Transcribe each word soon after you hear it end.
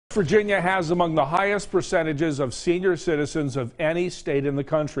Virginia has among the highest percentages of senior citizens of any state in the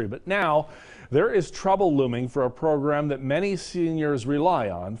country, but now there is trouble looming for a program that many seniors rely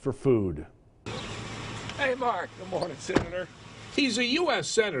on for food. Hey, Mark. Good morning, Senator. He's a U.S.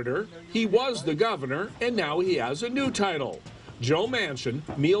 Senator, he was the governor, and now he has a new title. Joe Manchin,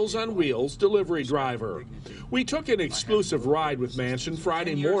 Meals on Wheels delivery driver. We took an exclusive ride with Manchin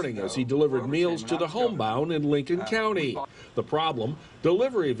Friday morning as he delivered meals to the homebound in Lincoln County. The problem,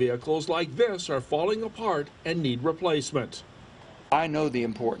 delivery vehicles like this are falling apart and need replacement. I know the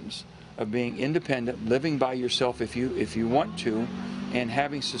importance of being independent, living by yourself if you want to, and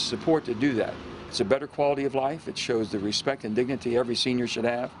having some support to do that. It's a better quality of life. It shows the respect and dignity every senior should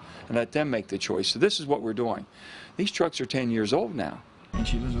have, and let them make the choice. So this is what we're doing. These trucks are 10 years old now. And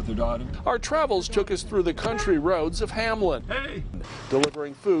she lives with her daughter. Our travels took us through the country roads of Hamlin,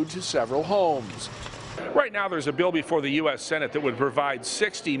 delivering food to several homes. Right now there's a bill before the U.S. Senate that would provide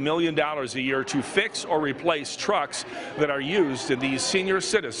 $60 million a year to fix or replace trucks that are used in these senior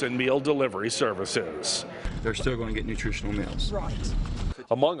citizen meal delivery services. They're still going to get nutritional meals. Right.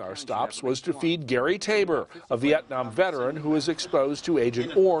 Among our stops was to feed Gary Tabor, a Vietnam veteran who is exposed to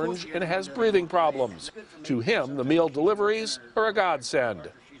Agent Orange and has breathing problems. To him, the meal deliveries are a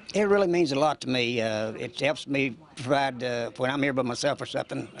godsend. It really means a lot to me. It helps me provide, when I'm here by myself or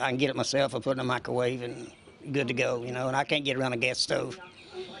something, I can get it myself and put it in the microwave and good to go, you know, and I can't get around a gas stove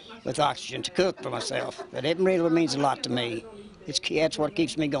with oxygen to cook for myself. But it really means a lot to me. That's what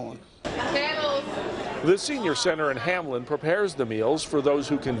keeps me going. The Senior Center in Hamlin prepares the meals for those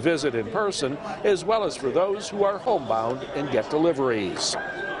who can visit in person, as well as for those who are homebound and get deliveries.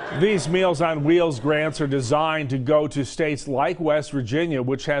 These Meals on Wheels grants are designed to go to states like West Virginia,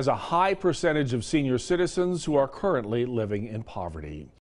 which has a high percentage of senior citizens who are currently living in poverty.